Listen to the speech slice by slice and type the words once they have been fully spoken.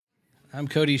I'm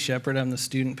Cody Shepard. I'm the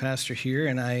student pastor here,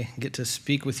 and I get to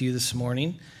speak with you this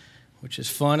morning, which is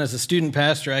fun. As a student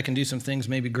pastor, I can do some things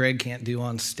maybe Greg can't do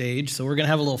on stage, so we're going to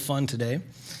have a little fun today.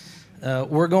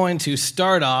 We're going to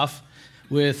start off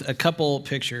with a couple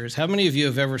pictures. How many of you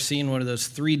have ever seen one of those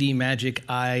 3D Magic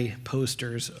Eye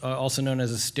posters, also known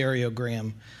as a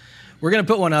stereogram? We're going to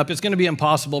put one up. It's going to be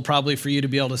impossible probably for you to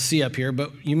be able to see up here,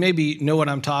 but you maybe know what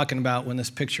I'm talking about when this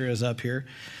picture is up here.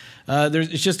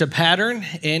 It's just a pattern,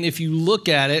 and if you look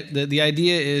at it, the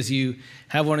idea is you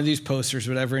have one of these posters,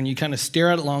 whatever, and you kind of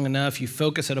stare at it long enough, you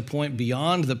focus at a point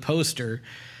beyond the poster,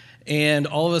 and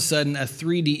all of a sudden a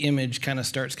 3D image kind of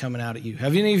starts coming out at you.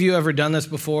 Have any of you ever done this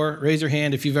before? Raise your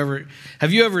hand if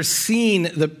have you ever seen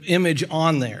the image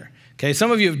on there? Okay,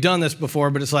 some of you have done this before,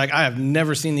 but it's like, I have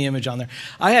never seen the image on there.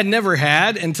 I had never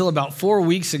had until about 4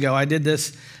 weeks ago. I did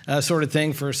this sort of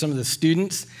thing for some of the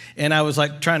students, and I was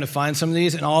like trying to find some of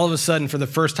these, and all of a sudden, for the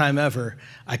first time ever,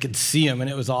 I could see them, and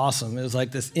it was awesome. It was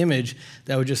like this image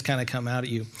that would just kind of come out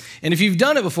at you. And if you've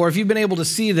done it before, if you've been able to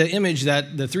see the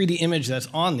 3D image that's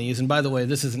on these, and by the way,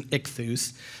 this is an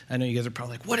ichthus. I know you guys are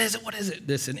probably like, what is it? What is it?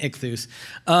 This is an ichthus.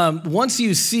 Once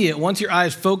you see it, once your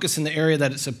eyes focus in the area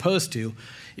that it's supposed to,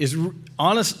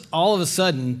 all of a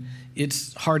sudden,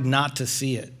 it's hard not to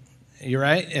see it. You're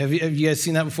right? Have you guys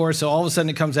seen that before? So all of a sudden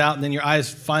it comes out, and then your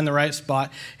eyes find the right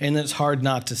spot, and then it's hard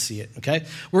not to see it, okay?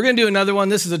 We're going to do another one.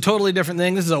 This is a totally different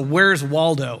thing. This is a Where's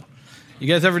Waldo? You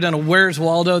guys ever done a Where's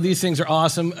Waldo? These things are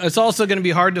awesome. It's also going to be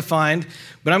hard to find,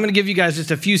 but I'm going to give you guys just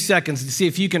a few seconds to see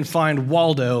if you can find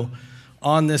Waldo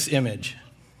on this image.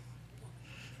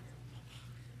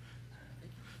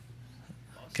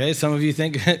 Okay, some of you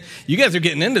think, you guys are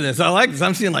getting into this. I like this.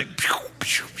 I'm seeing like, pew,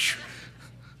 pew, pew.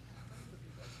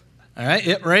 All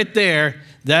right, right there,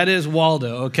 that is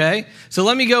Waldo, okay? So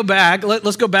let me go back.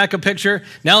 Let's go back a picture.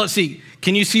 Now let's see.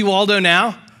 Can you see Waldo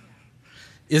now?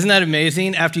 Isn't that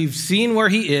amazing? After you've seen where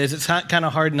he is, it's kind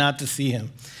of hard not to see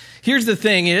him. Here's the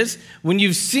thing is, when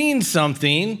you've seen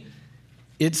something,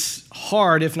 it's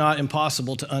hard, if not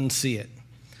impossible, to unsee it.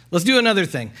 Let's do another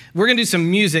thing. We're going to do some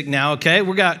music now, okay?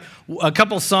 We got a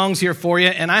couple songs here for you,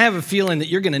 and I have a feeling that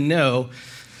you're going to know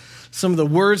some of the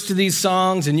words to these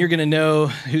songs, and you're going to know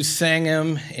who sang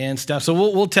them and stuff. So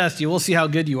we'll test you. We'll see how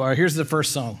good you are. Here's the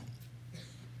first song.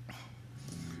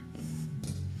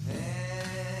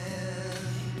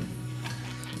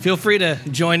 Feel free to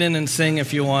join in and sing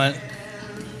if you want.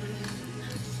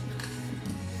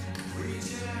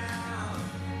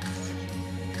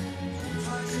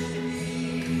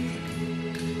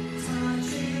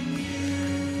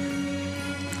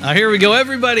 Here we go,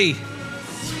 everybody.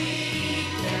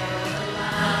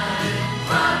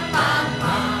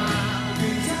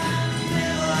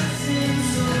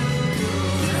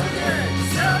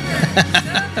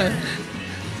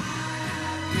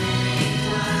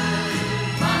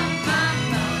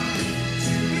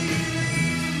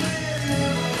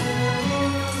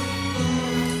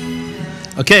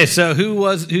 Okay, so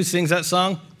who sings that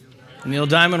song? Neil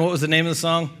Diamond. What was the name of the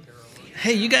song?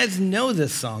 Hey, you guys know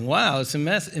this song. Wow, it's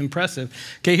impressive.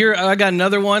 Okay, here I got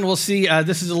another one. We'll see.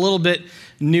 This is a little bit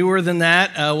newer than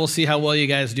that. We'll see how well you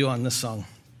guys do on this song.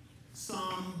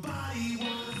 Somebody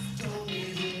once told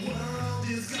me the world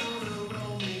is gonna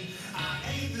roll me. I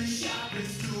ate the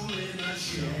sharpest tool in the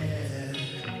shed.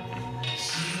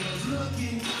 She was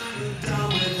looking kind of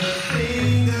dumb with her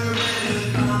finger and her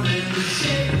thumb in the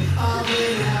shape of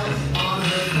an L on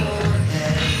her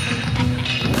forehead.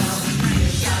 Well, the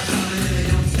shots coming and they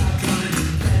don't stop coming.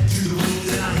 Fed to the wounds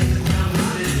and I hit the ground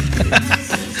running.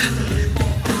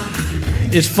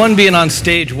 It's fun being on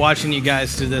stage watching you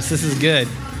guys do this. This is good.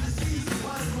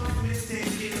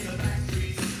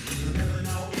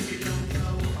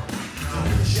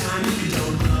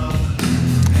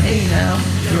 Hey now,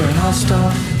 you're an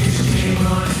all-star. Come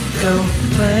on, go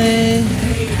play.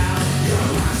 Hey now, you're a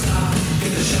rock star.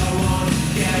 Get the show on,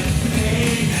 get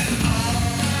paid.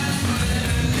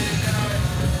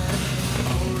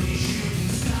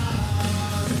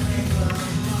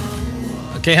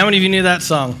 Okay, how many of you knew that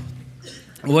song?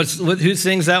 Who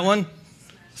sings that one?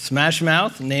 Smash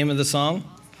Mouth, name of the song.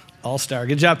 All-Star,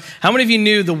 good job. How many of you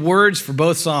knew the words for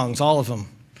both songs, all of them?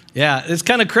 Yeah, it's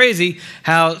kind of crazy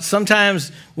how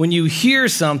sometimes when you hear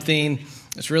something,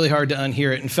 it's really hard to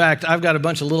unhear it. In fact, I've got a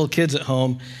bunch of little kids at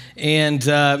home, and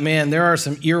man, there are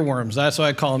some earworms. That's why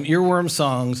I call them earworm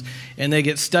songs, and they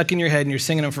get stuck in your head, and you're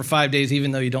singing them for 5 days even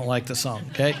though you don't like the song,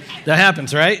 okay? That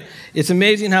happens, right? It's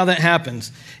amazing how that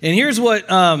happens. And here's what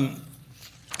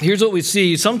we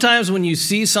see. Sometimes when you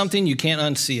see something, you can't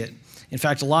unsee it. In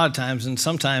fact, a lot of times, and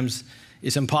sometimes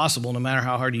it's impossible no matter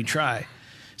how hard you try.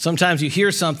 Sometimes you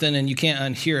hear something and you can't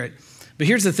unhear it. But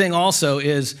here's the thing also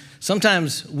is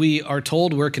sometimes we are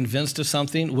told we're convinced of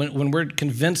something. When we're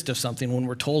convinced of something, when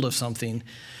we're told of something,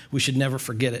 we should never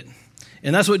forget it.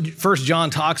 And that's what 1 John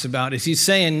talks about, is he's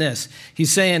saying this.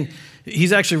 He's saying,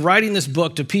 he's actually writing this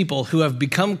book to people who have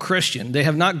become Christian. They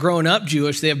have not grown up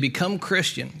Jewish, they have become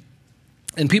Christian.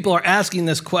 And people are asking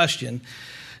this question.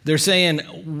 They're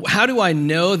saying, how do I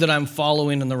know that I'm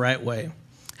following in the right way?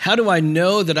 How do I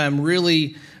know that I'm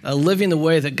really living the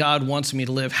way that God wants me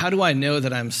to live? How do I know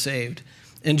that I'm saved?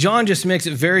 And John just makes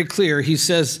it very clear. He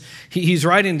says, he's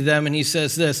writing to them and he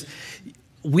says this,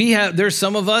 there's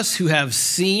some of us who have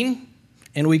seen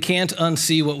and we can't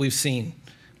unsee what we've seen.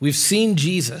 We've seen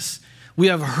Jesus. We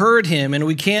have heard him and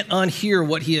we can't unhear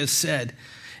what he has said.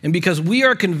 And because we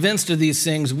are convinced of these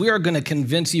things, we are going to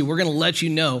convince you. We're going to let you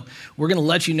know. We're going to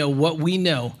let you know what we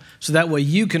know, so that way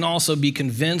you can also be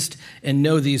convinced and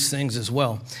know these things as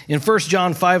well. In 1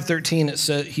 John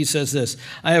 5:13, he says this,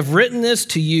 I have written this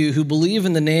to you who believe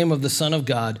in the name of the Son of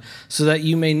God, so that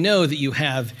you may know that you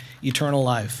have eternal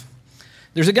life.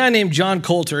 There's a guy named John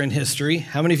Coulter in history.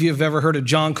 How many of you have ever heard of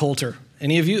John Coulter?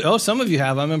 Any of you? Oh, some of you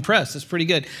have. I'm impressed. That's pretty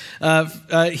good.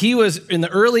 He was in the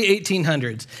early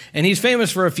 1800s, and he's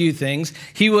famous for a few things.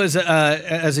 He was,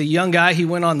 as a young guy, he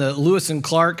went on the Lewis and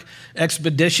Clark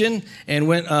expedition, and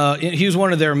he was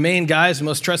one of their main guys, the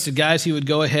most trusted guys. He would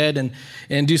go ahead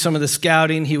and do some of the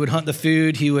scouting. He would hunt the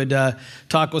food. He would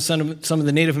talk with some of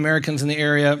the Native Americans in the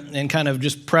area and kind of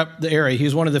just prep the area. He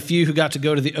was one of the few who got to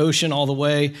go to the ocean all the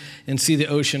way and see the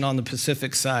ocean on the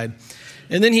Pacific side.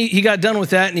 And then he got done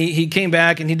with that, and he came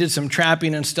back, and he did some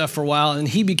trapping and stuff for a while, and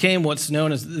he became what's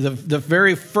known as the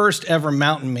very first ever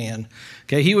mountain man.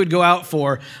 Okay, he would go out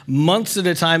for months at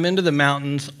a time into the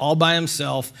mountains all by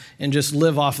himself and just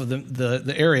live off of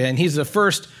the area. And he's the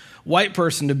first white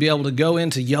person to be able to go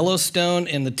into Yellowstone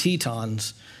and the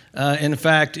Tetons. In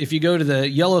fact, if you go to the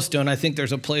Yellowstone, I think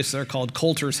there's a place there called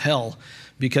Coulter's Hell,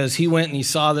 because he went and he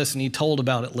saw this and he told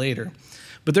about it later.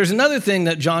 But there's another thing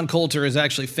that John Coulter is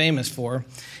actually famous for.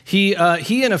 He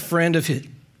and a friend of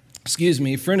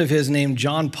his named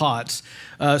John Potts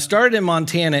started in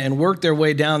Montana and worked their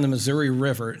way down the Missouri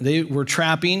River. They were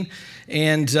trapping,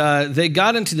 and they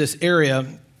got into this area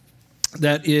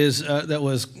that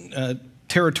was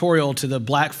territorial to the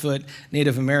Blackfoot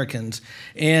Native Americans.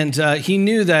 And he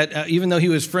knew that even though he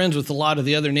was friends with a lot of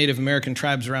the other Native American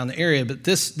tribes around the area, but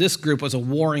this group was a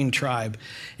warring tribe,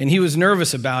 and he was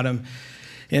nervous about them.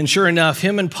 And sure enough,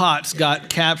 him and Potts got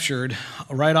captured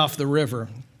right off the river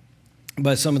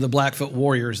by some of the Blackfoot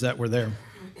warriors that were there.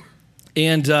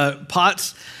 And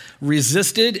Potts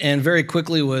resisted and very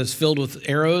quickly was filled with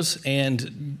arrows.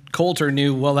 And Coulter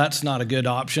knew, well, that's not a good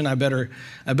option. I better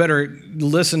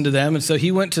listen to them. And so he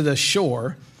went to the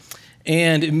shore.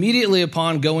 And immediately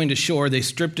upon going to shore, they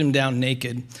stripped him down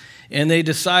naked. And they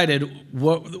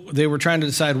were trying to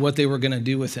decide what they were going to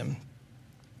do with him.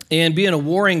 And being a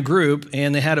warring group,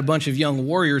 and they had a bunch of young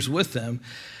warriors with them,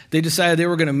 they decided they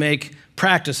were going to make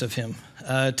practice of him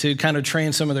to kind of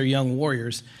train some of their young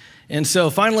warriors. And so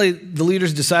finally, the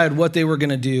leaders decided what they were going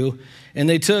to do, and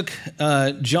they took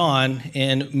John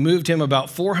and moved him about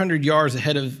 400 yards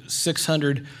ahead of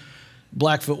 600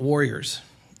 Blackfoot warriors.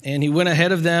 And he went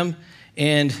ahead of them,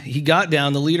 and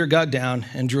the leader got down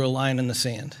and drew a line in the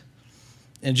sand.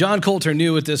 And John Coulter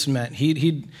knew what this meant.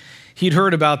 He'd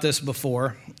heard about this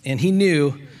before, and he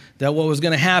knew that what was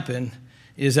going to happen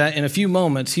is that in a few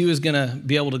moments, he was going to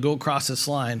be able to go across this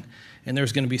line, and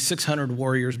there's going to be 600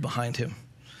 warriors behind him.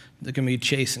 They're going to be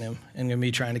chasing him and going to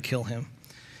be trying to kill him.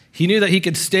 He knew that he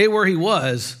could stay where he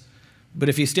was, but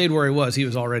if he stayed where he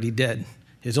was already dead.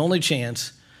 His only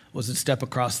chance was to step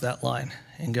across that line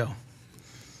and go.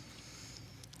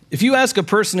 If you ask a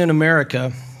person in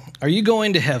America, are you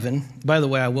going to heaven? By the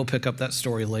way, I will pick up that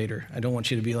story later. I don't want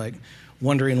you to be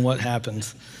wondering what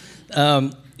happens.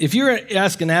 If you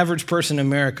ask an average person in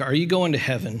America, are you going to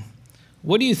heaven?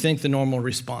 What do you think the normal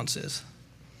response is?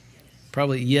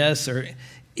 Probably yes, or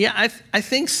yeah, I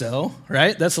think so,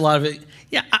 right? That's a lot of it.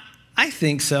 Yeah, I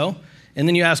think so. And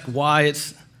then you ask why,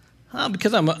 it's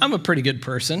because I'm a pretty good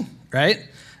person, right?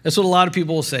 That's what a lot of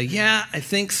people will say. Yeah, I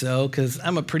think so, because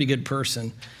I'm a pretty good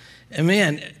person. And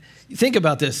man, think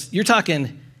about this. You're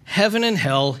talking heaven and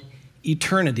hell,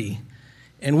 eternity.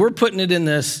 And we're putting it in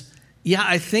this, yeah,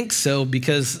 I think so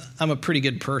because I'm a pretty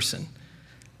good person.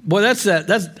 Boy, that's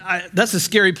a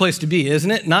scary place to be,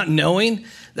 isn't it? Not knowing.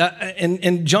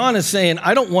 And John is saying,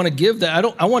 I don't want to give that.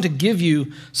 I want to give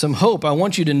you some hope. I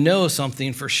want you to know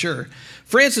something for sure.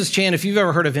 Francis Chan, if you've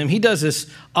ever heard of him, he does this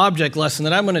object lesson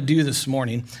that I'm going to do this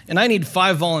morning. And I need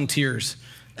 5 volunteers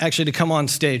actually to come on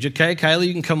stage, okay? Kylie,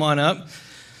 you can come on up.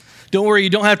 Don't worry, you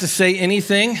don't have to say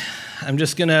anything. I'm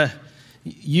just going to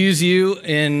use you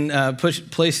in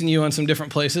placing you on some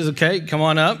different places. Okay, come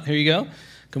on up. Here you go.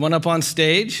 Come on up on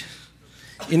stage.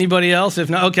 Anybody else? If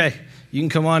not, okay, you can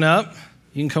come on up.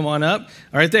 You can come on up.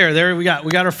 All right, there we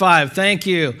got our 5. Thank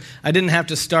you. I didn't have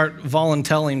to start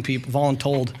voluntold people.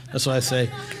 Voluntold. That's what I say.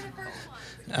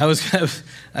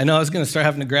 I know I was going to start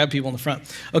having to grab people in the front.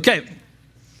 Okay.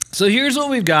 So here's what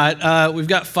we've got. We've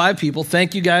got 5 people.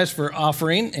 Thank you guys for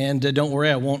offering, and don't worry,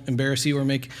 I won't embarrass you or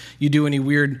make you do any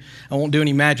weird, I won't do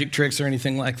any magic tricks or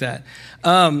anything like that.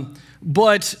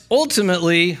 But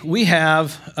ultimately, we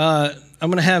have, I'm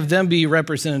going to have them be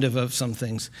representative of some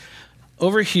things.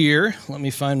 Over here, let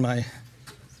me find my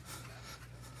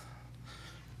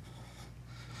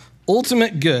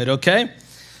ultimate good, okay?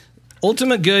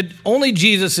 Ultimate good, only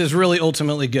Jesus is really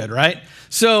ultimately good, right?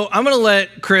 So I'm going to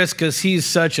let Chris, because he's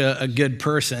such a good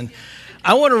person,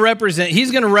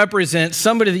 he's going to represent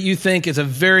somebody that you think is a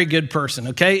very good person,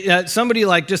 okay? Somebody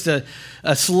like just a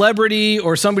celebrity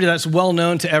or somebody that's well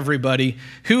known to everybody.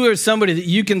 Who is somebody that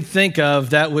you can think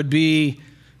of that would be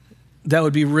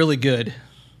really good?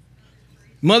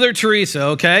 Mother Teresa,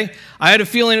 okay? I had a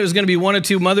feeling it was going to be one of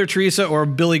two, Mother Teresa or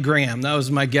Billy Graham. That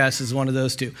was my guess, is one of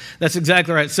those two. That's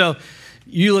exactly right. So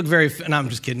you look no, I'm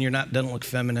just kidding. Doesn't look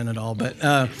feminine at all. But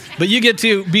you get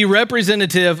to be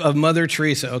representative of Mother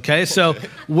Teresa, okay? So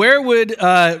where would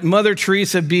Mother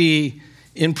Teresa be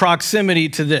in proximity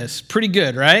to this? Pretty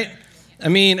good, right? I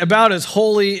mean, about as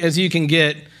holy as you can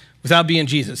get without being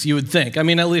Jesus, you would think. I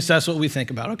mean, at least that's what we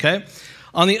think about, okay?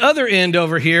 On the other end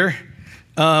over here,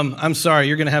 I'm sorry,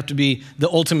 you're going to have to be the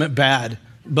ultimate bad,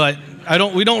 but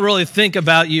we don't really think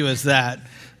about you as that,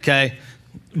 okay?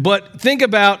 But think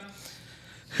about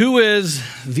who is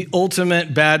the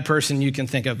ultimate bad person you can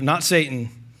think of. Not Satan.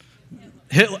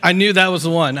 Hitler. I knew that was the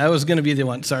one. I was going to be the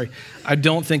one. Sorry. I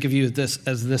don't think of you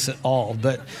as this at all,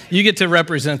 but you get to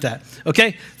represent that,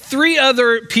 okay? 3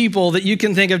 other people that you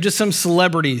can think of, just some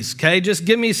celebrities, okay? Just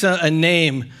give me a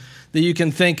name that you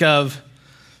can think of.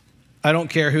 I don't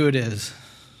care who it is.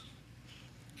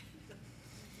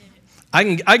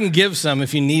 I can give some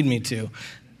if you need me to.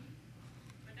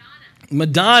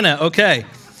 Madonna, okay.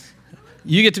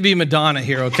 You get to be Madonna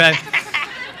here, okay?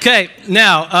 Okay,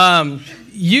 now,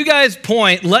 you guys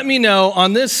point, let me know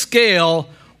on this scale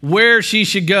where she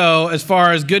should go as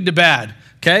far as good to bad,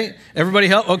 okay? Everybody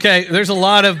help? Okay, there's a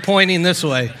lot of pointing this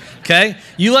way, okay?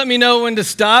 You let me know when to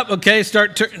stop, okay?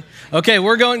 Okay,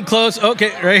 we're going close.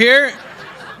 Okay, right here.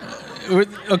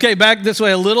 Okay, back this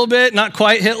way a little bit, not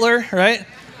quite Hitler, right?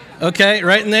 Okay,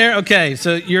 right in there. Okay,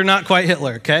 so you're not quite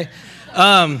Hitler, okay?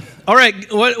 All right,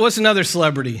 what's another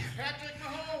celebrity?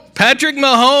 Patrick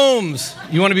Mahomes.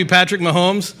 You want to be Patrick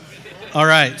Mahomes? All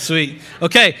right, sweet.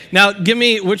 Okay, now give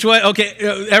me which way.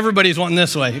 Okay, everybody's wanting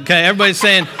this way. Okay, everybody's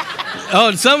saying,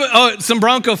 some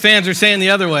Bronco fans are saying the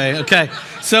other way. Okay,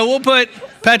 so we'll put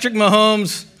Patrick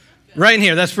Mahomes right in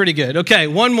here. That's pretty good. Okay,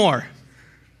 one more.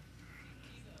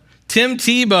 Tim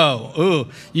Tebow. Ooh,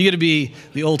 you get to be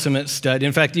the ultimate stud.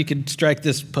 In fact, you could strike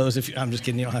this pose if I'm just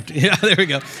kidding. You don't have to. Yeah, there we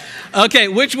go. Okay,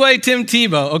 which way Tim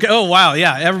Tebow? Okay. Oh, wow.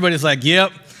 Yeah, everybody's like,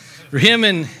 yep. Him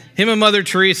and Mother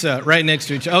Teresa right next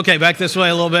to each other. Okay, back this way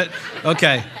a little bit.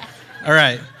 Okay. All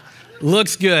right.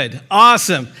 Looks good.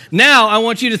 Awesome. Now I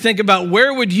want you to think about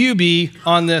where would you be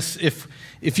on this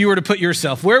if you were to put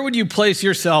yourself. Where would you place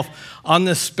yourself on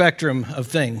this spectrum of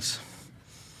things?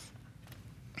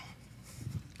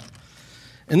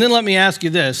 And then let me ask you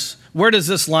this. Where does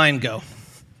this line go?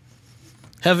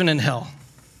 Heaven and hell.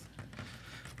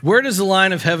 Where does the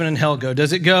line of heaven and hell go?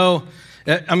 Does it go,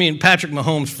 Patrick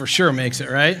Mahomes for sure makes it,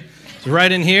 right? Is it right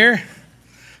in here?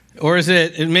 Or is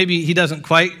it maybe he doesn't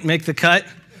quite make the cut?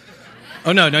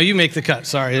 Oh, no, you make the cut.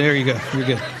 Sorry, there you go. You're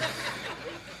good.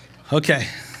 Okay.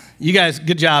 You guys,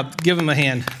 good job. Give him a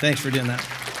hand. Thanks for doing that.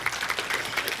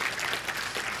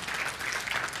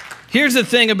 Here's the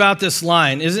thing about this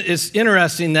line. It's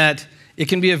interesting that it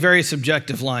can be a very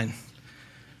subjective line.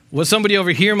 What somebody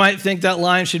over here might think that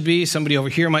line should be, somebody over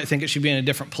here might think it should be in a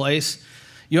different place.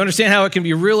 You understand how it can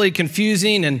be really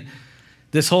confusing and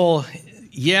this whole,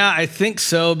 yeah, I think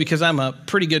so because I'm a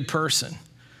pretty good person.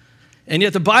 And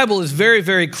yet the Bible is very,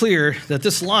 very clear that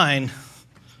this line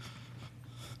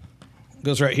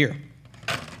goes right here.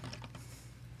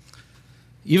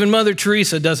 Even Mother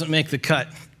Teresa doesn't make the cut.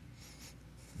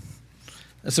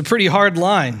 That's a pretty hard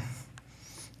line.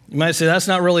 You might say, that's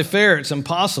not really fair. It's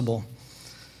impossible.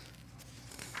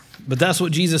 But that's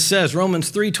what Jesus says.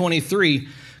 Romans 3:23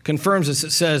 confirms this.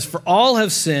 It says, for all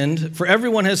have sinned, for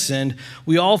everyone has sinned,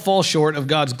 we all fall short of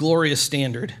God's glorious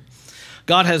standard.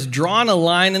 God has drawn a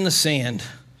line in the sand,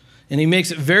 and he makes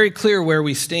it very clear where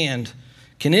we stand.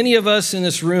 Can any of us in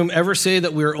this room ever say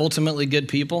that we are ultimately good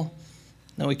people?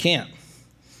 No, we can't.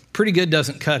 Pretty good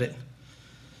doesn't cut it.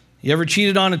 You ever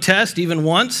cheated on a test even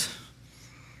once?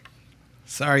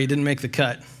 Sorry, you didn't make the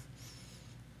cut.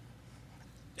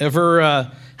 Ever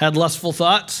had lustful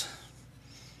thoughts?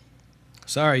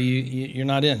 Sorry, you're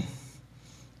not in.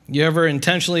 You ever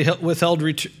intentionally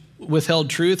withheld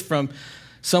truth from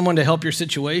someone to help your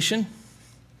situation?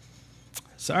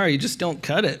 Sorry, you just don't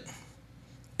cut it.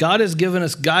 God has given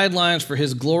us guidelines for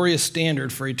his glorious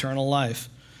standard for eternal life.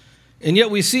 And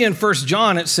yet we see in 1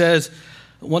 John, it says,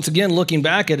 once again, looking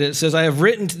back at it, it says, I have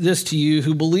written this to you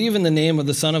who believe in the name of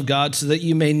the Son of God so that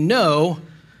you may know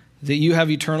that you have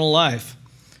eternal life.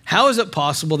 How is it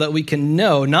possible that we can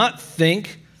know, not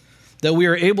think, that we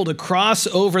are able to cross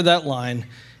over that line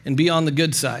and be on the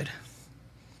good side?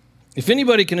 If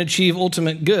anybody can achieve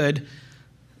ultimate good,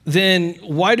 then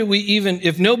why do we even,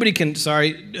 if nobody can,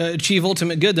 achieve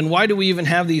ultimate good, then why do we even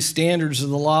have these standards of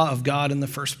the law of God in the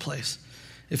first place,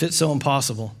 if it's so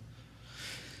impossible?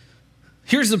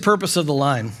 Here's the purpose of the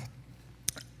line.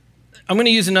 I'm going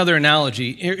to use another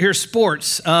analogy. Here's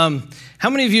sports. How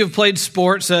many of you have played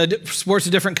sports, sports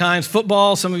of different kinds?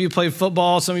 Football, some of you played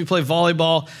football, some of you play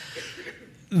volleyball.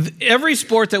 Every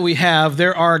sport that we have,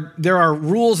 there are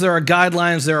rules, there are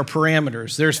guidelines, there are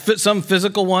parameters. There's some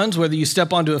physical ones, whether you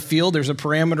step onto a field, there's a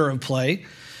parameter of play.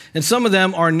 And some of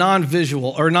them are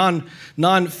non-visual or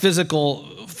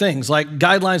non-physical things, like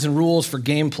guidelines and rules for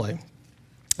gameplay.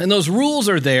 And those rules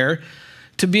are there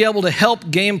to be able to help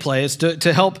gameplay,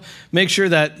 to help make sure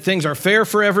that things are fair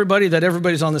for everybody, that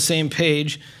everybody's on the same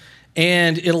page,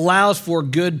 and it allows for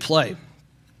good play.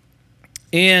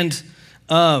 And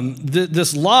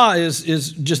this law is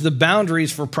just the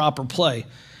boundaries for proper play.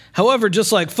 However,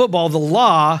 just like football, the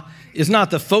law is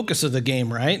not the focus of the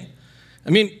game, right? I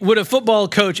mean, would a football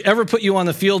coach ever put you on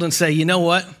the field and say, you know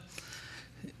what?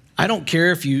 I don't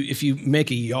care if you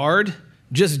make a yard,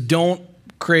 just don't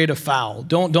create a foul.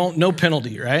 No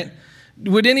penalty, right?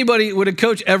 Would a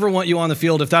coach ever want you on the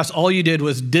field if that's all you did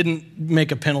was didn't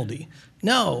make a penalty?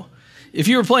 No. If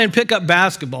you were playing pickup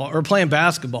basketball or playing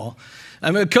basketball,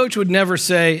 a coach would never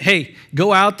say, hey,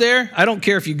 go out there. I don't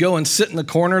care if you go and sit in the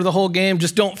corner the whole game.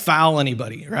 Just don't foul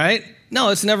anybody, right? No,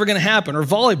 it's never going to happen. Or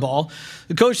volleyball,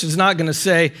 the coach is not going to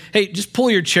say, hey, just pull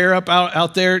your chair up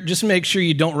out there. Just make sure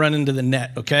you don't run into the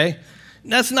net, okay?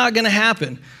 That's not going to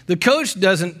happen. The coach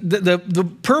doesn't,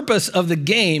 the purpose of the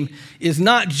game is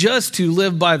not just to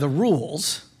live by the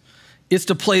rules. It's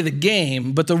to play the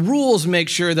game, but the rules make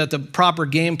sure that the proper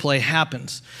gameplay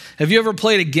happens. Have you ever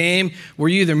played a game where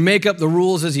you either make up the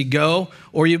rules as you go,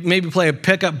 or you maybe play a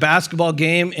pickup basketball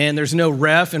game and there's no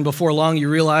ref, and before long you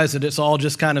realize that it's all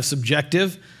just kind of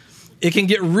subjective? It can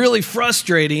get really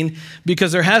frustrating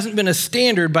because there hasn't been a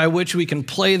standard by which we can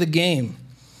play the game.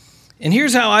 And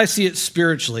here's how I see it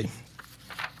spiritually.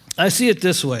 I see it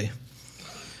this way.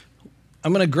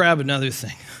 I'm going to grab another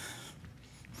thing.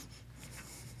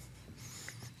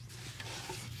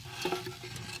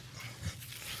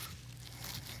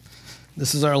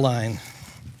 This is our line.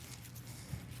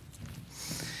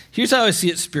 Here's how I see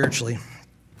it spiritually.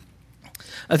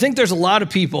 I think there's a lot of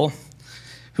people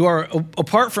who are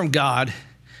apart from God,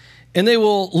 and they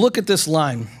will look at this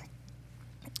line.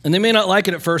 And they may not like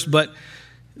it at first, but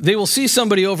they will see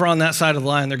somebody over on that side of the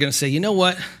line. They're going to say, you know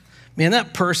what? Man,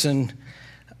 that person,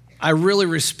 I really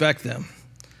respect them.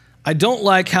 I don't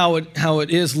like how it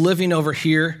is living over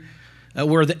here.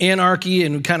 We're the anarchy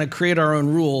and we kind of create our own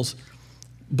rules.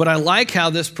 But I like how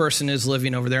this person is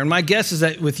living over there. And my guess is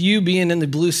that with you being in the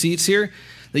blue seats here,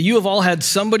 that you have all had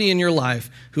somebody in your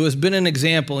life who has been an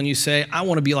example, and you say, I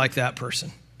want to be like that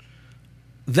person.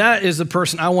 That is the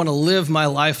person I want to live my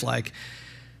life like.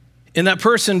 And that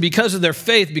person, because of their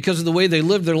faith, because of the way they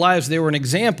lived their lives, they were an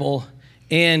example.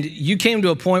 And you came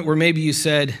to a point where maybe you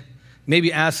said,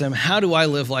 maybe ask them, how do I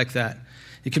live like that?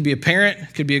 It could be a parent,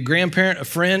 it could be a grandparent, a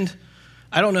friend.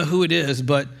 I don't know who it is,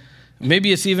 but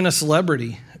maybe it's even a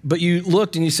celebrity. But you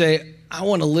looked and you say, I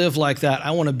want to live like that.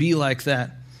 I want to be like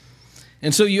that.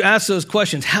 And so you ask those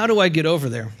questions. How do I get over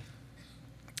there?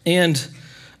 And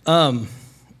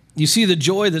you see the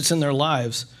joy that's in their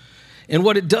lives. And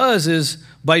what it does is,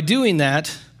 by doing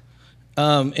that,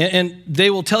 and they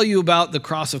will tell you about the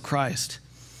cross of Christ.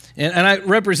 And I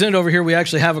represent over here, we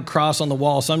actually have a cross on the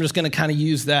wall, so I'm just going to kind of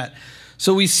use that.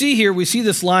 So we see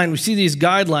this line, we see these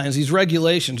guidelines, these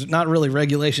regulations, not really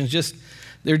regulations, just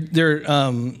they're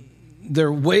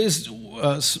ways,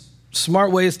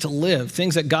 smart ways to live,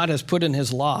 things that God has put in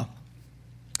his law.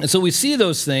 And so we see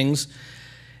those things,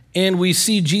 and we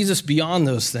see Jesus beyond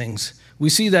those things. We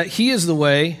see that he is the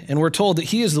way, and we're told that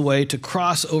he is the way to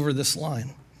cross over this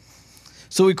line.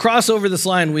 So we cross over this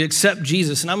line, we accept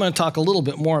Jesus, and I'm going to talk a little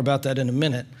bit more about that in a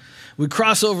minute. We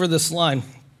cross over this line.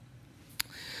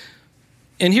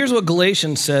 And here's what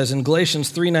Galatians says. In Galatians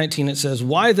 3:19, it says,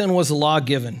 "Why then was the law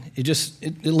given?"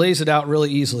 It lays it out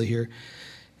really easily here.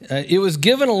 It was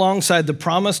given alongside the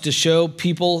promise to show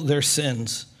people their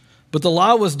sins. But the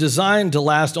law was designed to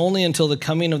last only until the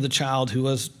coming of the child who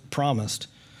was promised.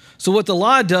 So what the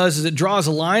law does is it draws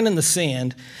a line in the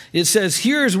sand. It says,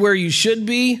 here's where you should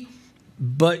be,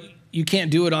 but you can't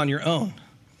do it on your own.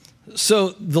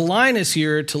 So the line is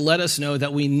here to let us know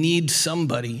that we need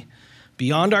somebody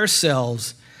beyond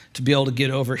ourselves to be able to get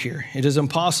over here. It is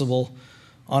impossible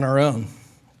on our own.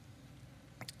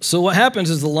 So what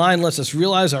happens is the line lets us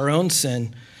realize our own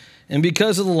sin, and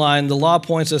because of the line, the law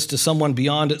points us to someone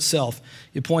beyond itself.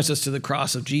 It points us to the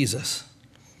cross of Jesus.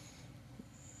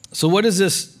 So what is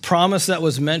this promise that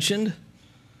was mentioned?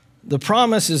 The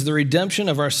promise is the redemption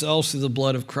of ourselves through the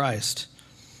blood of Christ.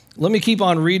 Let me keep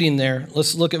on reading there.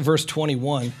 Let's look at verse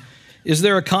 21. Is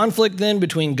there a conflict then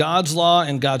between God's law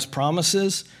and God's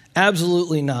promises?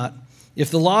 Absolutely not. If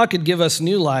the law could give us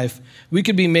new life, we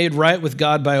could be made right with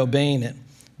God by obeying it.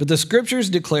 But the scriptures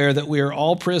declare that we are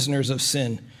all prisoners of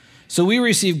sin. So we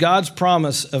receive God's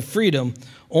promise of freedom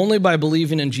only by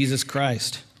believing in Jesus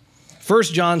Christ.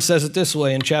 1 John says it this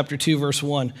way in chapter 2, verse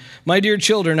 1. "My dear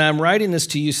children, I am writing this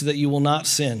to you so that you will not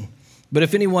sin. But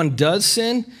if anyone does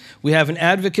sin, we have an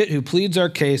advocate who pleads our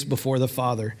case before the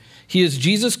Father. He is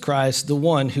Jesus Christ, the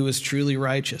one who is truly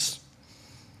righteous."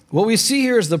 What we see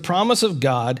here is the promise of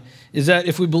God is that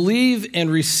if we believe and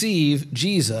receive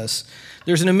Jesus,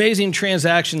 there's an amazing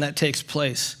transaction that takes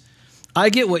place. I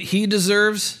get what he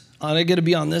deserves, and I get to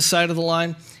be on this side of the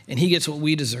line, and he gets what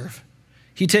we deserve.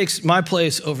 He takes my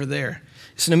place over there.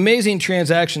 It's an amazing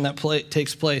transaction that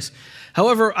takes place.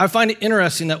 However, I find it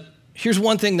interesting that here's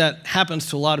one thing that happens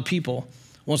to a lot of people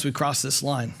once we cross this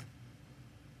line.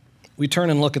 We turn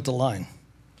and look at the line.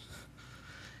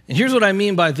 And here's what I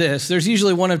mean by this. There's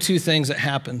usually one of two things that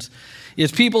happens.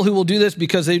 It's people who will do this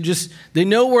because they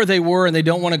know where they were and they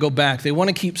don't want to go back. They want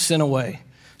to keep sin away.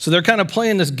 So they're kind of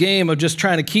playing this game of just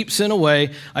trying to keep sin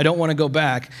away. I don't want to go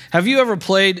back. Have you ever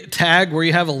played tag where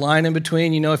you have a line in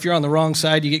between? You know, if you're on the wrong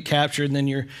side, you get captured and then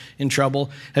you're in trouble.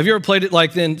 Have you ever played it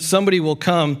like then somebody will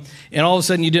come and all of a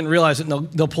sudden you didn't realize it and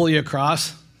they'll pull you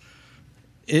across?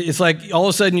 It's like all of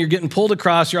a sudden you're getting pulled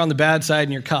across, you're on the bad side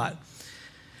and you're caught.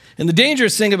 And the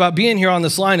dangerous thing about being here on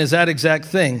this line is that exact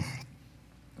thing,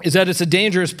 is that it's a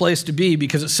dangerous place to be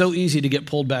because it's so easy to get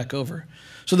pulled back over.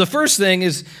 So the first thing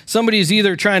is somebody's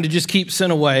either trying to just keep sin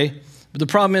away, but the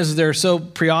problem is they're so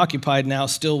preoccupied now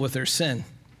still with their sin.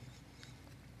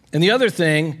 And the other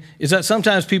thing is that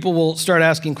sometimes people will start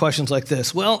asking questions like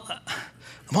this. Well,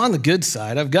 I'm on the good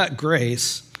side. I've got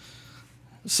grace.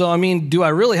 So, I mean, do I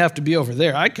really have to be over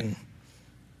there? I can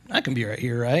be right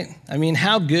here, right? I mean,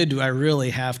 how good do I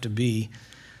really have to be?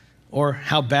 Or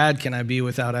how bad can I be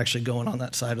without actually going on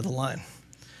that side of the line?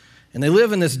 And they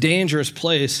live in this dangerous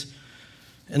place,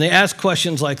 and they ask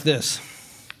questions like this.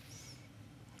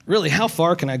 Really, how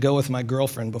far can I go with my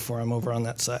girlfriend before I'm over on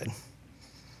that side?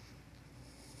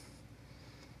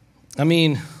 I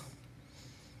mean,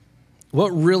 what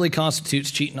really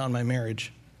constitutes cheating on my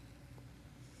marriage?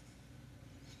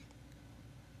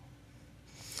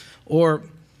 Or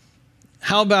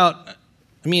how about,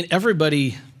 I mean,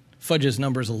 everybody fudges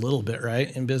numbers a little bit,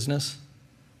 right, in business?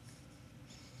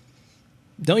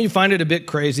 Don't you find it a bit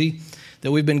crazy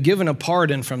that we've been given a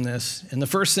pardon from this, and the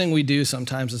first thing we do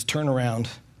sometimes is turn around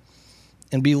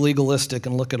and be legalistic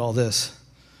and look at all this.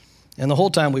 And the whole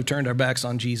time we've turned our backs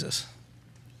on Jesus.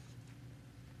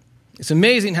 It's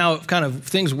amazing how kind of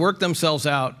things work themselves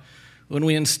out when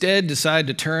we instead decide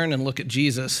to turn and look at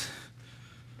Jesus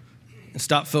and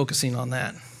stop focusing on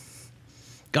that.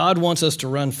 God wants us to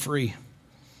run free.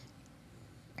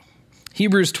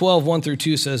 Hebrews 12,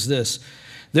 1-2 says this,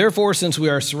 "Therefore, since we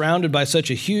are surrounded by such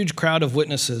a huge crowd of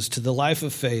witnesses to the life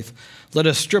of faith, let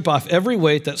us strip off every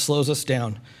weight that slows us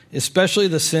down, especially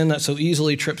the sin that so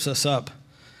easily trips us up.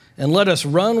 And let us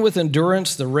run with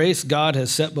endurance the race God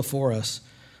has set before us.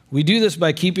 We do this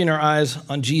by keeping our eyes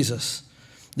on Jesus,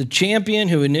 the champion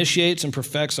who initiates and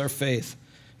perfects our faith.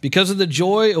 Because of the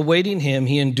joy awaiting him,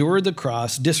 he endured the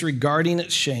cross, disregarding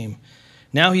its shame.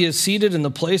 Now he is seated in the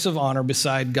place of honor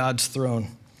beside God's throne."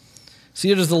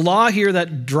 See, it is the law here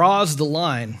that draws the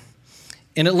line,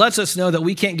 and it lets us know that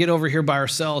we can't get over here by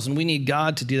ourselves, and we need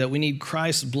God to do that. We need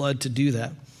Christ's blood to do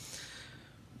that.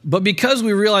 But because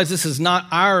we realize this is not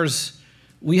ours,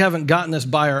 we haven't gotten this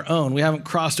by our own. We haven't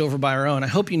crossed over by our own. I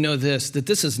hope you know this, that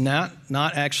this is not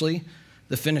actually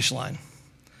the finish line.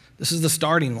 This is the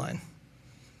starting line.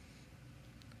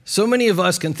 So many of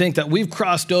us can think that we've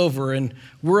crossed over and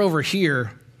we're over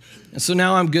here, and so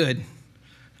now I'm good.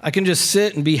 I can just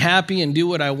sit and be happy and do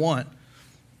what I want.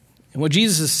 And what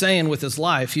Jesus is saying with his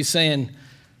life, he's saying,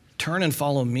 turn and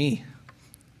follow me.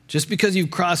 Just because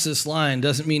you've crossed this line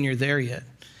doesn't mean you're there yet.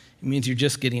 It means you're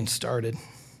just getting started.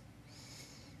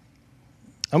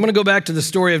 I'm going to go back to the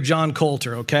story of John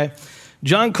Coulter, okay?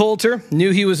 John Coulter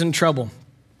knew he was in trouble.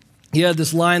 He had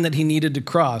this line that he needed to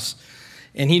cross.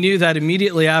 And he knew that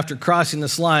immediately after crossing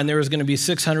this line, there was going to be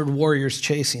 600 warriors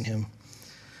chasing him.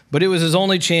 But it was his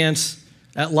only chance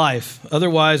at life.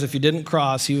 Otherwise, if he didn't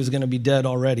cross, he was going to be dead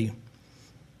already.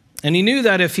 And he knew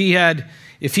that if he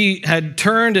had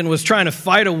turned and was trying to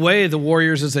fight away the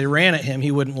warriors as they ran at him,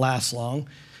 he wouldn't last long.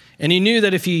 And he knew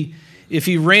that if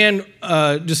he ran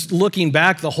just looking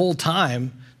back the whole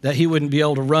time, that he wouldn't be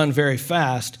able to run very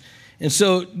fast. And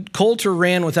so Coulter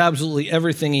ran with absolutely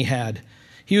everything he had.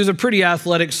 He was a pretty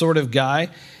athletic sort of guy,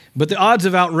 but the odds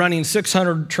of outrunning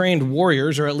 600 trained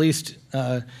warriors, or at least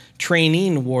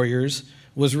training warriors,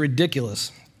 was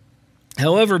ridiculous.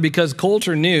 However, because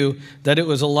Coulter knew that it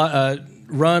was a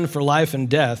run for life and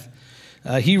death,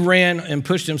 he ran and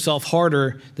pushed himself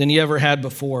harder than he ever had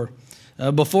before.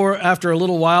 After a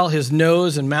little while, his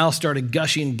nose and mouth started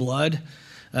gushing blood.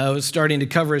 It was starting to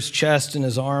cover his chest and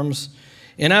his arms.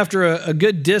 And after a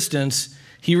good distance,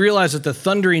 he realized that the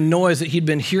thundering noise that he'd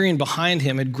been hearing behind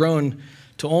him had grown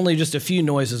to only just a few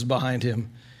noises behind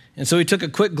him. And so he took a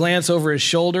quick glance over his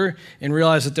shoulder and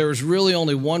realized that there was really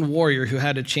only one warrior who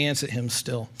had a chance at him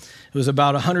still. It was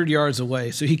about 100 yards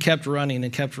away. So he kept running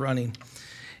and kept running.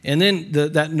 And then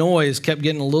that noise kept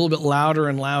getting a little bit louder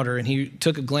and louder, and he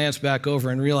took a glance back over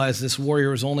and realized this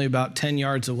warrior was only about 10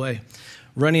 yards away,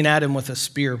 running at him with a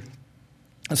spear.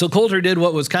 And so Coulter did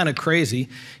what was kind of crazy.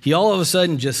 He all of a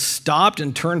sudden just stopped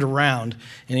and turned around,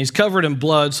 and he's covered in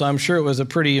blood, so I'm sure it was a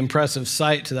pretty impressive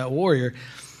sight to that warrior.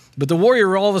 But the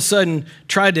warrior all of a sudden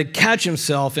tried to catch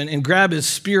himself and grab his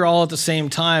spear all at the same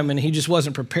time, and he just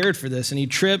wasn't prepared for this. And he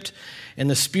tripped, and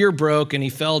the spear broke, and he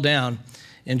fell down.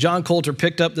 And John Coulter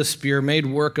picked up the spear, made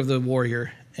work of the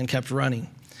warrior, and kept running.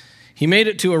 He made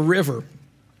it to a river.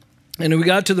 And when we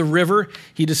got to the river,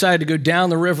 he decided to go down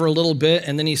the river a little bit,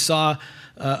 and then he saw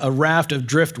a raft of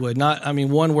driftwood.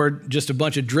 One where just a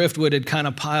bunch of driftwood had kind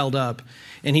of piled up.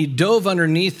 And he dove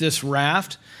underneath this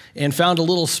raft and found a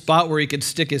little spot where he could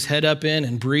stick his head up in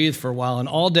and breathe for a while. And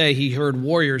all day he heard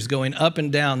warriors going up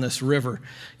and down this river,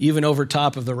 even over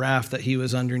top of the raft that he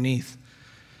was underneath,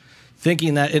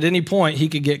 thinking that at any point he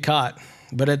could get caught.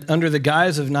 But under the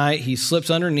guise of night, he slips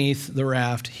underneath the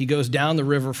raft. He goes down the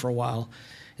river for a while.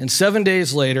 And 7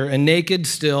 days later, a naked,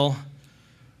 still,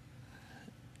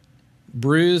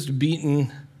 bruised,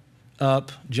 beaten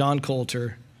up John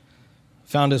Coulter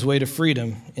found his way to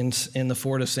freedom in the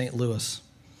Fort of St. Louis.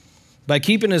 By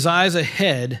keeping his eyes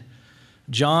ahead,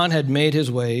 John had made his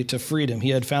way to freedom. He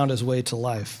had found his way to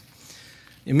life.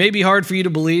 It may be hard for you to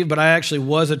believe, but I actually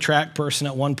was a track person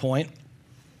at one point.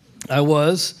 I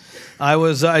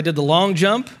did the long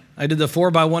jump. I did the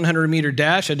 4x100 meter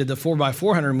dash. I did the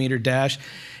 4x400 meter dash.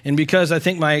 And because I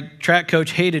think my track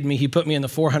coach hated me, he put me in the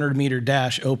 400 meter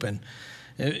dash open.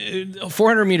 A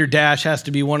 400 meter dash has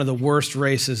to be one of the worst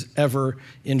races ever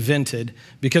invented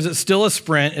because it's still a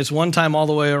sprint. It's one time all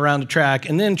the way around the track.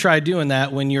 And then try doing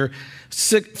that when you're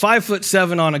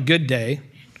 5'7" on a good day,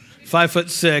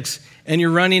 5'6", and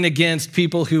you're running against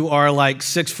people who are like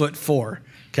 6'4",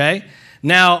 okay?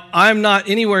 Now, I'm not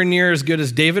anywhere near as good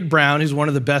as David Brown, who's one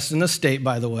of the best in the state,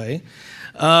 by the way.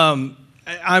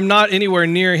 I'm not anywhere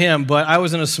near him, but I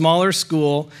was in a smaller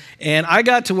school, and I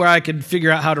got to where I could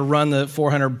figure out how to run the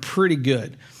 400 pretty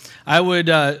good. I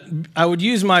would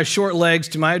use my short legs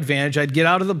to my advantage. I'd get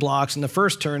out of the blocks, and the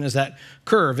first turn is that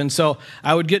curve. And so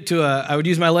I would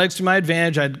use my legs to my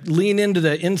advantage. I'd lean into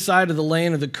the inside of the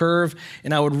lane of the curve,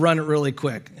 and I would run it really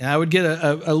quick. And I would get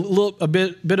a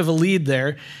bit of a lead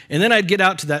there, and then I'd get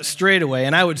out to that straightaway,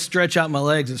 and I would stretch out my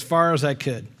legs as far as I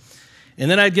could. And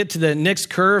then I'd get to the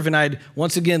next curve, and I'd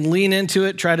once again lean into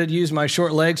it, try to use my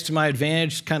short legs to my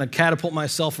advantage, kind of catapult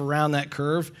myself around that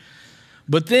curve.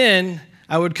 But then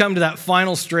I would come to that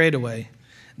final straightaway.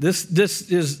 This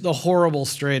is the horrible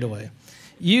straightaway.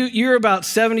 You're about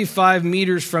 75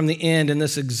 meters from the end, and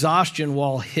this exhaustion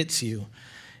wall hits you.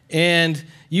 And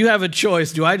you have a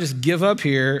choice. Do I just give up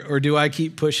here, or do I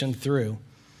keep pushing through?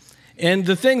 And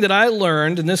the thing that I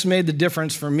learned, and this made the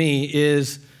difference for me,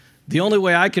 is the only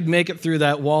way I could make it through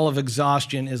that wall of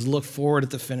exhaustion is look forward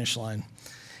at the finish line.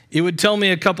 It would tell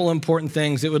me a couple important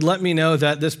things. It would let me know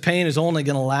that this pain is only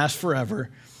going to last forever,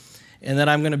 and that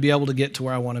I'm going to be able to get to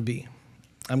where I want to be.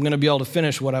 I'm going to be able to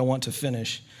finish what I want to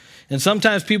finish. And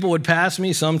sometimes people would pass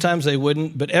me, sometimes they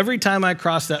wouldn't, but every time I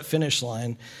crossed that finish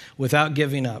line without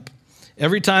giving up,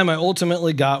 every time I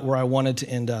ultimately got where I wanted to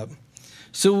end up.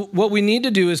 So what we need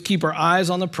to do is keep our eyes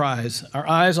on the prize, our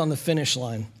eyes on the finish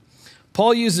line.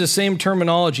 Paul used the same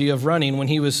terminology of running when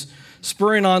he was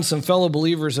spurring on some fellow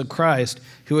believers of Christ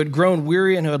who had grown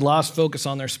weary and who had lost focus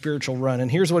on their spiritual run. And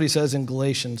here's what he says in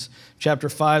Galatians chapter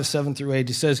 5, 7 through 8.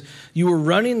 He says, "You were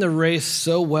running the race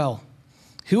so well.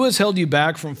 Who has held you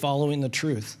back from following the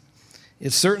truth?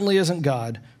 It certainly isn't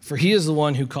God, for he is the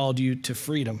one who called you to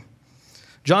freedom."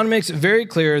 John makes it very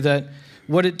clear that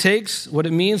what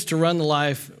it means to run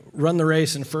the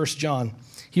race in 1 John.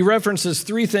 He references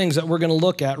three things that we're going to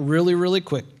look at really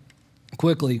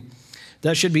quickly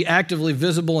that should be actively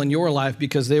visible in your life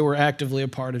because they were actively a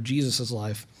part of Jesus'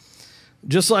 life.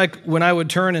 Just like when I would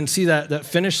turn and see that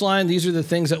finish line, these are the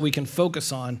things that we can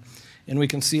focus on and we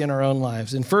can see in our own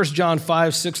lives. In 1 John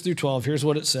 5, 6 through 12, here's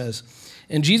what it says.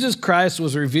 "And Jesus Christ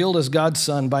was revealed as God's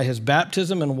Son by his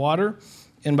baptism in water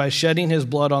and by shedding his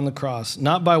blood on the cross,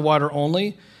 not by water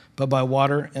only, but by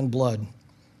water and blood.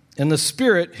 And the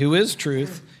Spirit, who is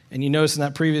truth," and you notice in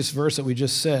that previous verse that we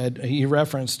just said, he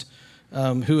referenced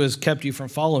who has kept you from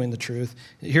following the truth.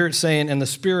 Here it's saying, "And the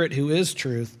Spirit, who is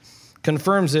truth,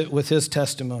 confirms it with his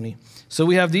testimony." So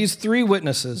we have these three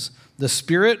witnesses, the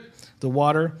Spirit, the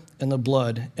water, and the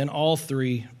blood, and all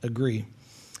three agree.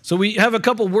 So we have a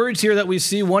couple words here that we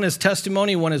see. One is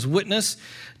testimony, one is witness.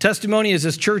 Testimony is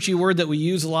this churchy word that we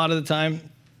use a lot of the time.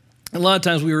 A lot of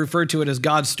times we refer to it as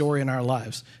God's story in our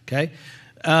lives, okay?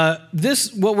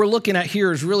 What we're looking at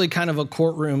here is really kind of a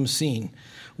courtroom scene.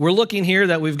 We're looking here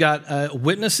that we've got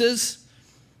witnesses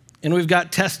and we've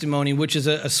got testimony, which is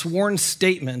a sworn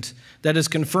statement that is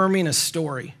confirming a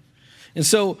story. And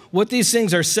so what these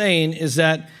things are saying is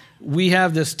that we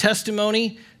have this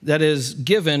testimony that is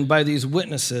given by these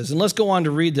witnesses. And let's go on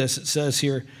to read this. It says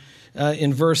here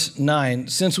in verse 9,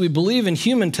 "Since we believe in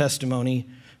human testimony,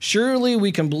 surely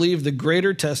we can believe the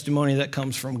greater testimony that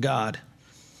comes from God.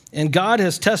 And God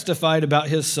has testified about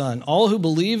his Son. All who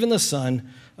believe in the Son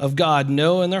of God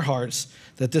know in their hearts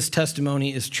that this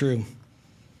testimony is true.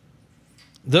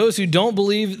 Those who don't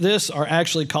believe this are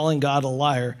actually calling God a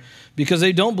liar because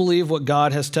they don't believe what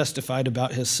God has testified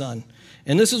about his Son.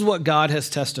 And this is what God has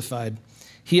testified.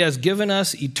 He has given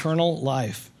us eternal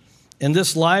life, and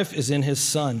this life is in his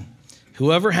Son.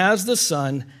 Whoever has the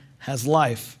Son has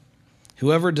life.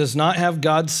 Whoever does not have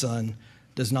God's Son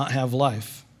does not have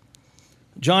life."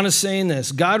 John is saying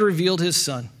this. God revealed his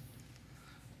Son.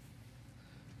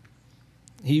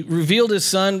 He revealed his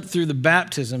Son through the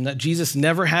baptism that Jesus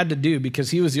never had to do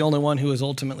because he was the only one who was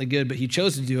ultimately good, but he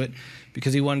chose to do it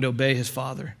because he wanted to obey his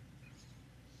Father.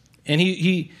 And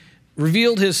he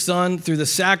revealed his Son through the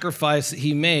sacrifice that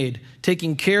he made,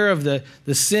 taking care of the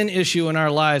sin issue in our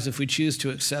lives if we choose to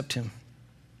accept him.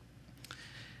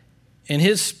 And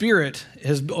his Spirit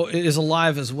is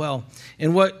alive as well.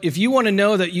 And if you want to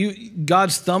know that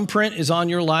God's thumbprint is on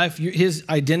your life, his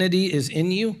identity is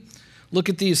in you, look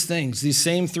at these things, these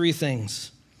same three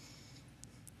things.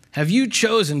 Have you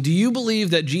chosen, do you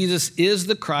believe that Jesus is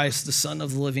the Christ, the Son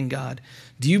of the living God?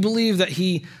 Do you believe that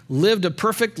he lived a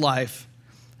perfect life,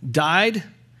 died,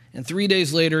 and 3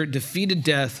 days later defeated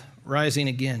death, rising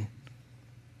again?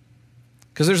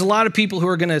 Because there's a lot of people who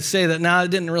are going to say that,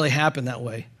 it didn't really happen that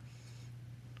way.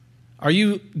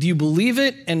 Do you believe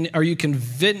it, and are you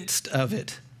convinced of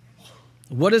it?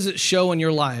 What does it show in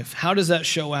your life? How does that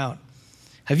show out?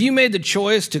 Have you made the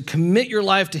choice to commit your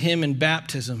life to him in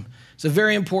baptism? It's a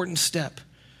very important step.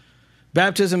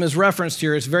 Baptism is referenced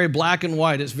here. It's very black and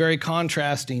white. It's very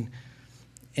contrasting.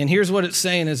 And here's what it's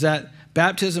saying is that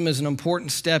baptism is an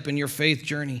important step in your faith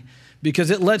journey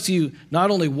because it lets you not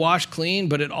only wash clean,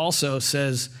 but it also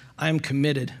says, I'm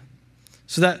committed.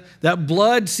 So that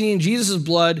blood, seeing Jesus'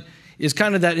 blood, is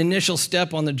kind of that initial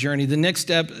step on the journey. The next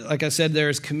step, like I said, there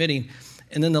is committing.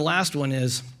 And then the last one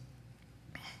is,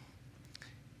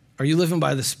 are you living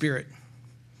by the Spirit?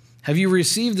 Have you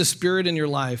received the Spirit in your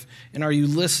life? And are you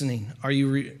listening? Are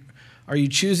you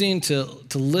choosing to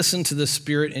listen to the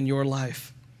Spirit in your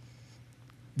life?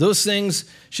 Those things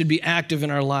should be active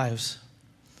in our lives.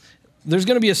 There's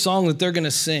going to be a song that they're going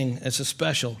to sing. It's a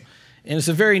special. And it's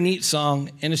a very neat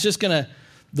song. And it's just going to,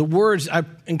 the words, I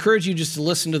encourage you just to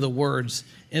listen to the words.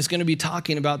 And it's going to be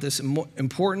talking about this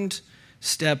important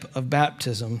step of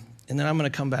baptism. And then I'm going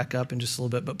to come back up in just a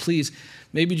little bit. But please,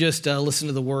 maybe just listen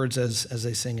to the words as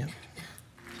they sing it.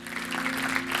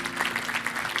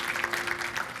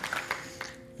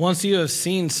 Once you have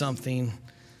seen something,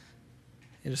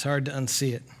 it is hard to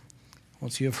unsee it.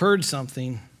 Once you have heard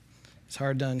something, it's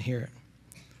hard to unhear it.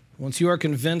 Once you are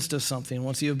convinced of something,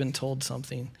 once you have been told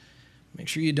something, make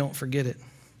sure you don't forget it.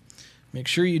 Make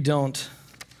sure you don't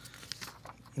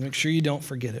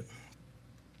forget it.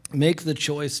 Make the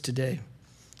choice today.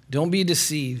 Don't be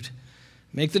deceived.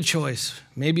 Make the choice.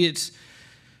 Maybe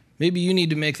you need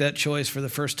to make that choice for the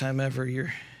first time ever.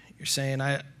 You're saying,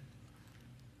 I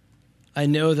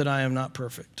know that I am not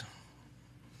perfect.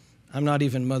 I'm not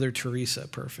even Mother Teresa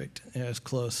perfect. Yeah, it's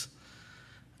close.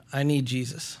 I need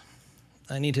Jesus.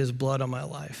 I need his blood on my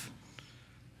life.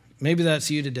 Maybe that's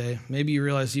you today. Maybe you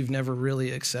realize you've never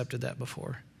really accepted that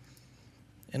before.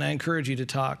 And I encourage you to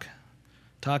talk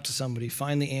to somebody,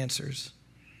 find the answers.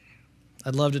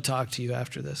 I'd love to talk to you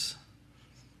after this.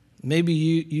 Maybe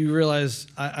you realize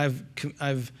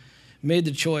I've made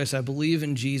the choice. I believe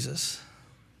in Jesus,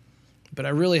 but I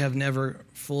really have never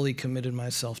fully committed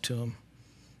myself to him.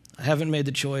 I haven't made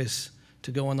the choice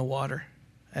to go in the water.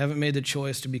 I haven't made the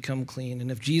choice to become clean. And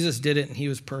if Jesus did it and he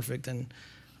was perfect, then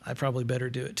I probably better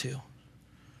do it too.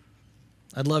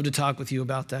 I'd love to talk with you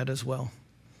about that as well.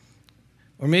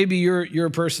 Or maybe you're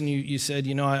a person, you said,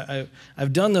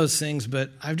 I've done those things,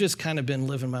 but I've just kind of been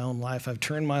living my own life. I've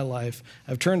turned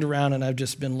around and I've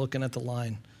just been looking at the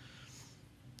line,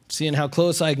 seeing how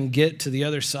close I can get to the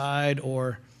other side,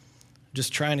 or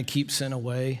just trying to keep sin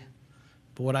away.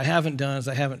 But what I haven't done is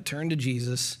I haven't turned to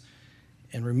Jesus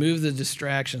and removed the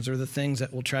distractions or the things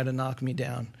that will try to knock me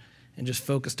down, and just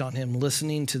focused on him,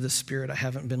 listening to the Spirit. I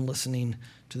haven't been listening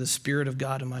to the Spirit of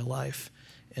God in my life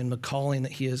and the calling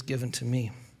that he has given to me.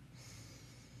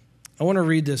 I want to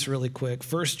read this really quick.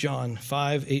 1 John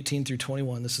 5:18 through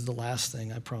 21. This is the last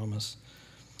thing, I promise.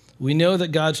 We know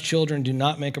that God's children do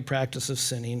not make a practice of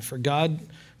sinning, for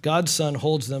God's Son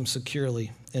holds them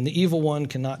securely, and the evil one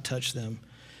cannot touch them.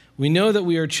 We know that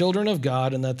we are children of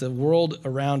God and that the world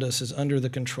around us is under the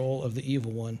control of the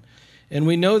evil one. And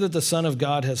we know that the Son of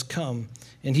God has come,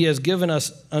 and he has given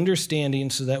us understanding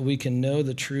so that we can know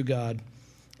the true God.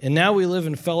 And now we live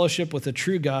in fellowship with the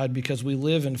true God because we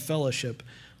live in fellowship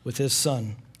with his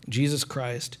Son, Jesus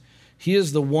Christ. He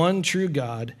is the one true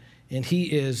God, and he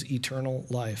is eternal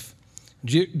life.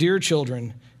 Dear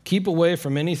children, keep away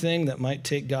from anything that might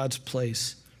take God's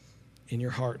place in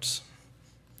your hearts.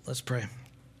 Let's pray.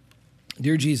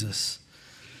 Dear Jesus,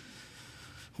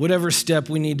 whatever step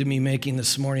we need to be making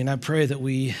this morning, I pray that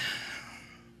we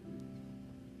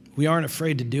aren't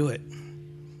afraid to do it.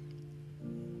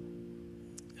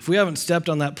 If we haven't stepped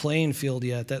on that playing field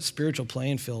yet, that spiritual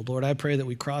playing field, Lord, I pray that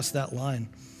we cross that line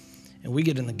and we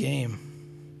get in the game.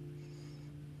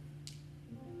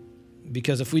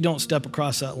 Because if we don't step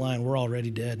across that line, we're already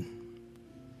dead.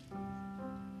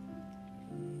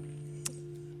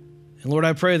 And Lord,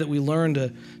 I pray that we learn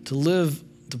to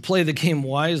play the game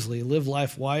wisely, live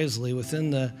life wisely within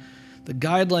the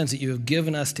guidelines that you have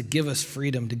given us to give us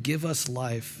freedom, to give us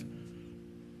life.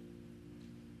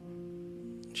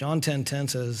 John 10:10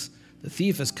 says, the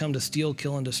thief has come to steal,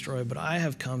 kill, and destroy, but I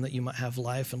have come that you might have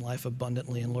life and life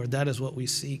abundantly. And Lord, that is what we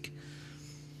seek.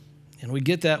 And we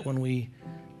get that when we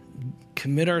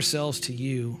commit ourselves to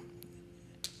you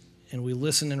and we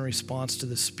listen in response to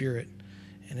the Spirit.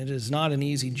 And it is not an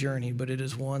easy journey, but it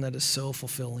is one that is so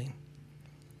fulfilling.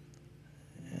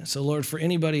 And so, Lord, for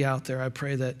anybody out there, I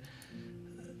pray that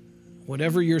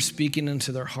whatever you're speaking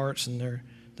into their hearts and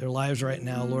their lives right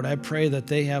now, Lord, I pray that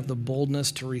they have the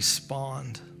boldness to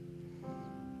respond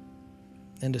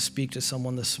and to speak to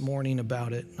someone this morning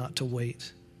about it, not to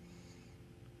wait.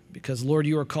 Because, Lord,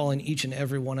 you are calling each and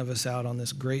every one of us out on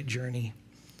this great journey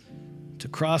to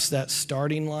cross that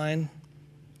starting line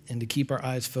and to keep our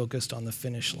eyes focused on the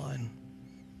finish line.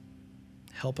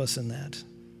 Help us in that.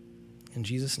 In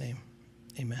Jesus' name,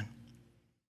 amen.